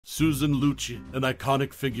Susan Lucci, an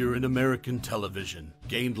iconic figure in American television,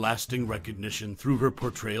 gained lasting recognition through her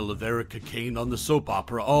portrayal of Erica Kane on the soap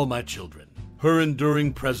opera All My Children. Her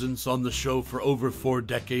enduring presence on the show for over 4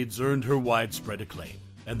 decades earned her widespread acclaim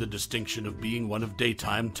and the distinction of being one of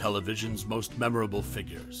daytime television's most memorable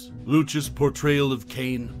figures. Lucci's portrayal of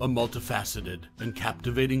Kane, a multifaceted and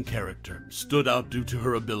captivating character, stood out due to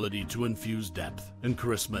her ability to infuse depth and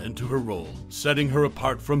charisma into her role, setting her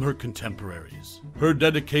apart from her contemporaries. Her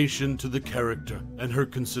dedication to the character and her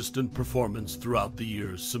consistent performance throughout the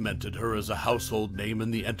years cemented her as a household name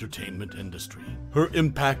in the entertainment industry. Her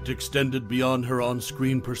impact extended beyond her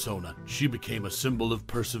on-screen persona. She became a symbol of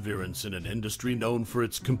perseverance in an industry known for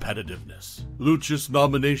its competitiveness. Lucci's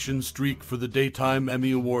nomination streak for the Daytime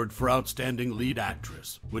Emmy Award for Outstanding Lead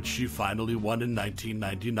Actress, which she finally won in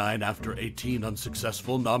 1999 after 18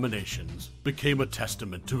 unsuccessful nominations, became a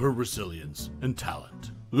testament to her resilience and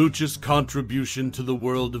talent. Lucci's contribution to the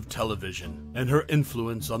world of television and her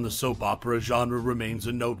influence on the soap opera genre remains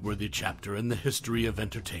a noteworthy chapter in the history of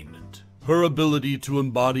entertainment. Her ability to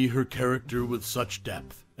embody her character with such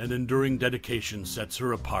depth and enduring dedication sets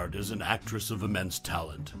her apart as an actress of immense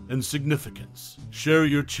talent and significance. Share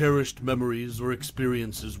your cherished memories or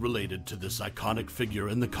experiences related to this iconic figure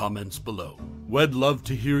in the comments below. We'd love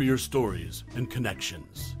to hear your stories and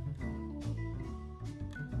connections.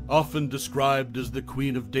 Often described as the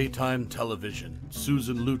queen of daytime television,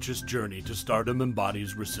 Susan Lucci's journey to stardom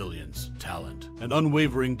embodies resilience, talent, and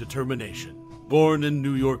unwavering determination. Born in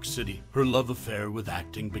New York City, her love affair with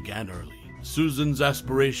acting began early. Susan's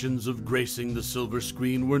aspirations of gracing the silver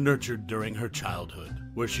screen were nurtured during her childhood,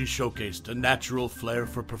 where she showcased a natural flair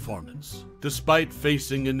for performance. Despite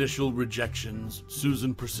facing initial rejections,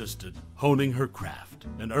 Susan persisted, honing her craft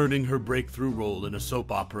and earning her breakthrough role in a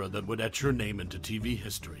soap opera that would etch her name into TV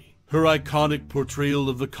history. Her iconic portrayal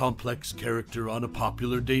of a complex character on a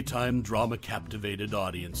popular daytime drama captivated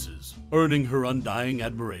audiences, earning her undying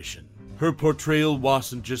admiration. Her portrayal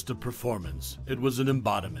wasn't just a performance, it was an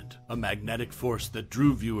embodiment, a magnetic force that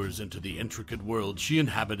drew viewers into the intricate world she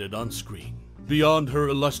inhabited on screen. Beyond her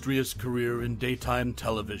illustrious career in daytime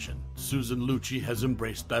television, Susan Lucci has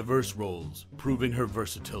embraced diverse roles, proving her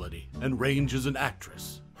versatility and range as an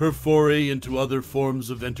actress. Her foray into other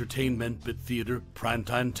forms of entertainment, be it theater,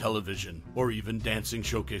 primetime television, or even dancing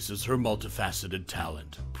showcases her multifaceted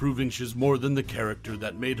talent, proving she's more than the character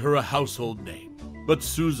that made her a household name. But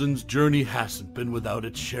Susan's journey hasn't been without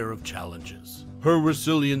its share of challenges. Her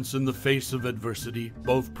resilience in the face of adversity,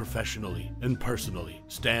 both professionally and personally,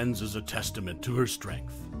 stands as a testament to her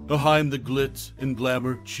strength. Behind the glitz and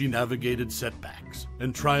glamour, she navigated setbacks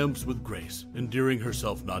and triumphs with grace, endearing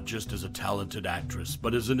herself not just as a talented actress,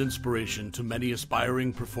 but as an inspiration to many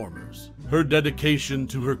aspiring performers. Her dedication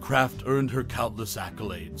to her craft earned her countless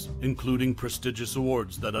accolades, including prestigious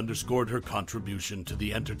awards that underscored her contribution to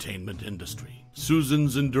the entertainment industry.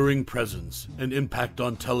 Susan's enduring presence and impact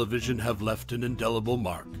on television have left an indelible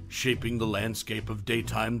mark, shaping the landscape of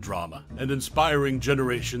daytime drama and inspiring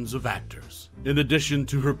generations of actors. In addition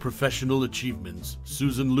to her professional achievements,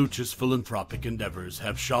 Susan Lucci's philanthropic endeavors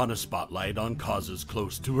have shone a spotlight on causes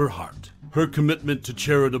close to her heart. Her commitment to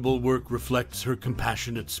charitable work reflects her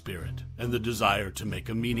compassionate spirit and the desire to make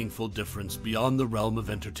a meaningful difference beyond the realm of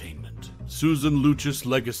entertainment. Susan Lucci's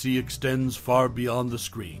legacy extends far beyond the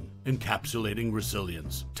screen, encapsulating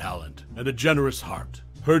resilience, talent, and a generous heart.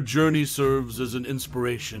 Her journey serves as an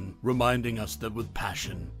inspiration, reminding us that with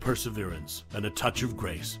passion, perseverance, and a touch of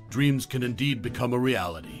grace, dreams can indeed become a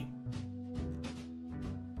reality.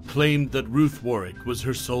 Claimed that Ruth Warwick was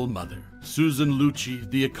her soul mother, Susan Lucci,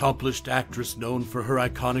 the accomplished actress known for her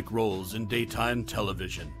iconic roles in daytime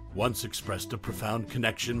television, once expressed a profound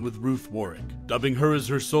connection with Ruth Warwick, dubbing her as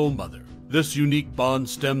her soul mother. This unique bond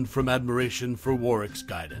stemmed from admiration for Warwick's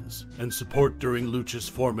guidance and support during Lucci's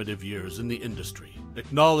formative years in the industry.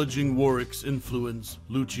 Acknowledging Warwick's influence,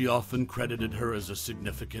 Lucci often credited her as a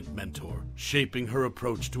significant mentor, shaping her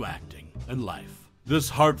approach to acting and life. This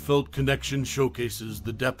heartfelt connection showcases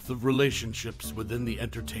the depth of relationships within the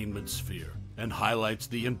entertainment sphere and highlights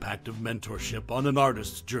the impact of mentorship on an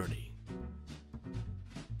artist's journey.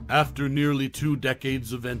 After nearly 2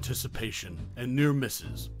 decades of anticipation and near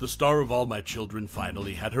misses, the star of All My Children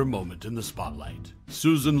finally had her moment in the spotlight.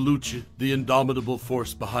 Susan Lucci, the indomitable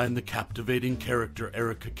force behind the captivating character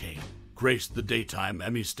Erica Kane, graced the daytime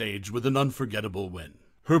Emmy stage with an unforgettable win.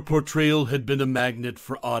 Her portrayal had been a magnet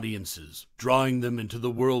for audiences, drawing them into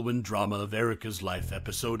the whirlwind drama of Erica's life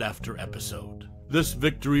episode after episode. This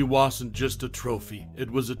victory wasn't just a trophy,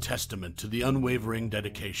 it was a testament to the unwavering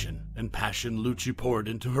dedication and passion Lucci poured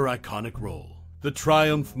into her iconic role. The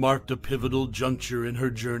triumph marked a pivotal juncture in her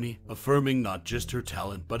journey, affirming not just her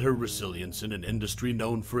talent but her resilience in an industry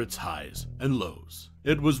known for its highs and lows.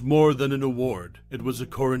 It was more than an award, it was a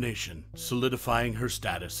coronation, solidifying her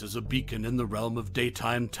status as a beacon in the realm of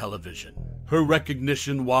daytime television. Her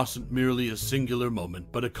recognition wasn't merely a singular moment,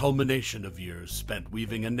 but a culmination of years spent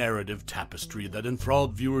weaving a narrative tapestry that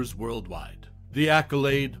enthralled viewers worldwide. The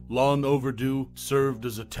accolade, long overdue, served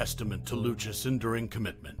as a testament to Lucci's enduring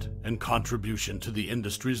commitment and contribution to the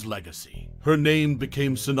industry's legacy. Her name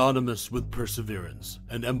became synonymous with perseverance,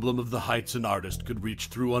 an emblem of the heights an artist could reach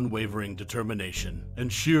through unwavering determination and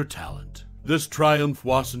sheer talent. This triumph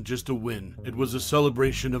wasn't just a win, it was a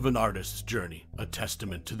celebration of an artist's journey, a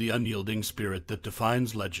testament to the unyielding spirit that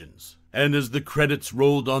defines legends. And as the credits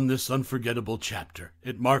rolled on this unforgettable chapter,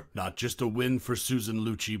 it marked not just a win for Susan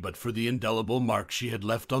Lucci, but for the indelible mark she had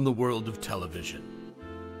left on the world of television.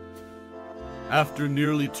 After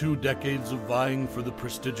nearly 2 decades of vying for the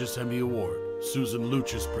prestigious Emmy Award, Susan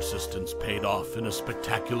Lucci's persistence paid off in a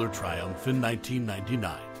spectacular triumph in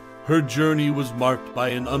 1999. Her journey was marked by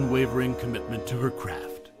an unwavering commitment to her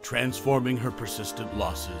craft, transforming her persistent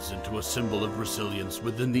losses into a symbol of resilience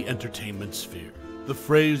within the entertainment sphere. The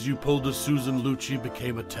phrase "you pulled a Susan Lucci"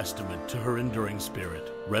 became a testament to her enduring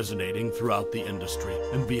spirit, resonating throughout the industry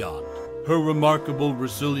and beyond. Her remarkable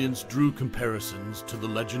resilience drew comparisons to the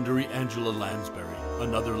legendary Angela Lansbury,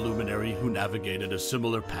 another luminary who navigated a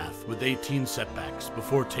similar path with 18 setbacks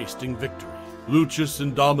before tasting victory. Lucci's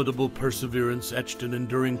indomitable perseverance etched an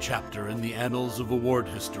enduring chapter in the annals of award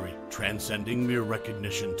history, transcending mere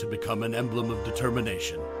recognition to become an emblem of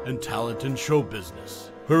determination and talent in show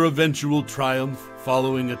business. Her eventual triumph,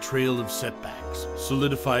 following a trail of setbacks,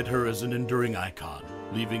 solidified her as an enduring icon,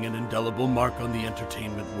 leaving an indelible mark on the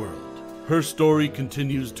entertainment world. Her story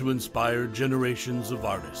continues to inspire generations of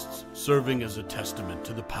artists, serving as a testament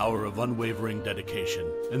to the power of unwavering dedication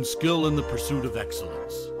and skill in the pursuit of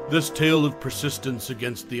excellence. This tale of persistence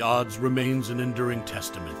against the odds remains an enduring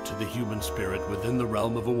testament to the human spirit within the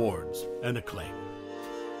realm of awards and acclaim.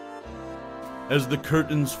 As the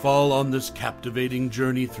curtains fall on this captivating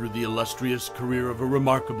journey through the illustrious career of a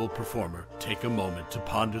remarkable performer, take a moment to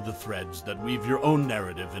ponder the threads that weave your own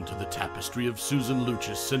narrative into the tapestry of Susan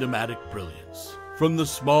Lucci's cinematic brilliance. From the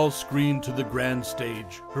small screen to the grand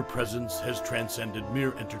stage, her presence has transcended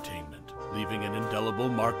mere entertainment, leaving an indelible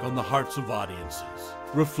mark on the hearts of audiences.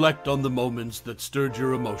 Reflect on the moments that stirred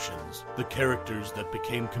your emotions, the characters that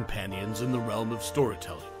became companions in the realm of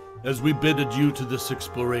storytelling. As we bid adieu to this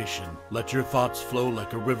exploration, let your thoughts flow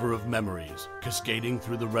like a river of memories, cascading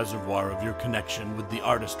through the reservoir of your connection with the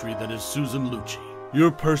artistry that is Susan Lucci.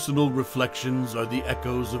 Your personal reflections are the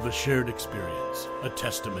echoes of a shared experience, a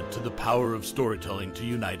testament to the power of storytelling to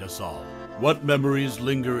unite us all. What memories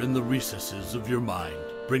linger in the recesses of your mind,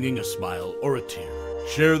 bringing a smile or a tear?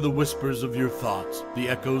 Share the whispers of your thoughts, the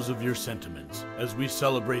echoes of your sentiments, as we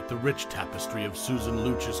celebrate the rich tapestry of Susan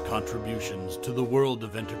Lucci's contributions to the world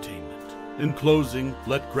of entertainment. In closing,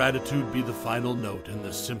 let gratitude be the final note in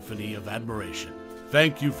this symphony of admiration.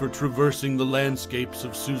 Thank you for traversing the landscapes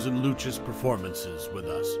of Susan Lucci's performances with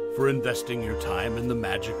us, for investing your time in the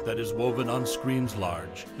magic that is woven on screens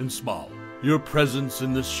large and small. Your presence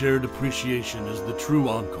in this shared appreciation is the true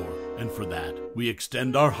encore, and for that, we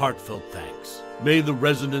extend our heartfelt thanks. May the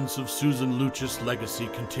resonance of Susan Lucci's legacy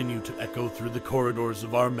continue to echo through the corridors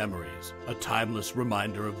of our memories, a timeless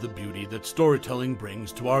reminder of the beauty that storytelling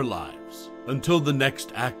brings to our lives. Until the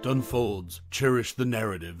next act unfolds, cherish the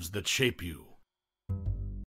narratives that shape you.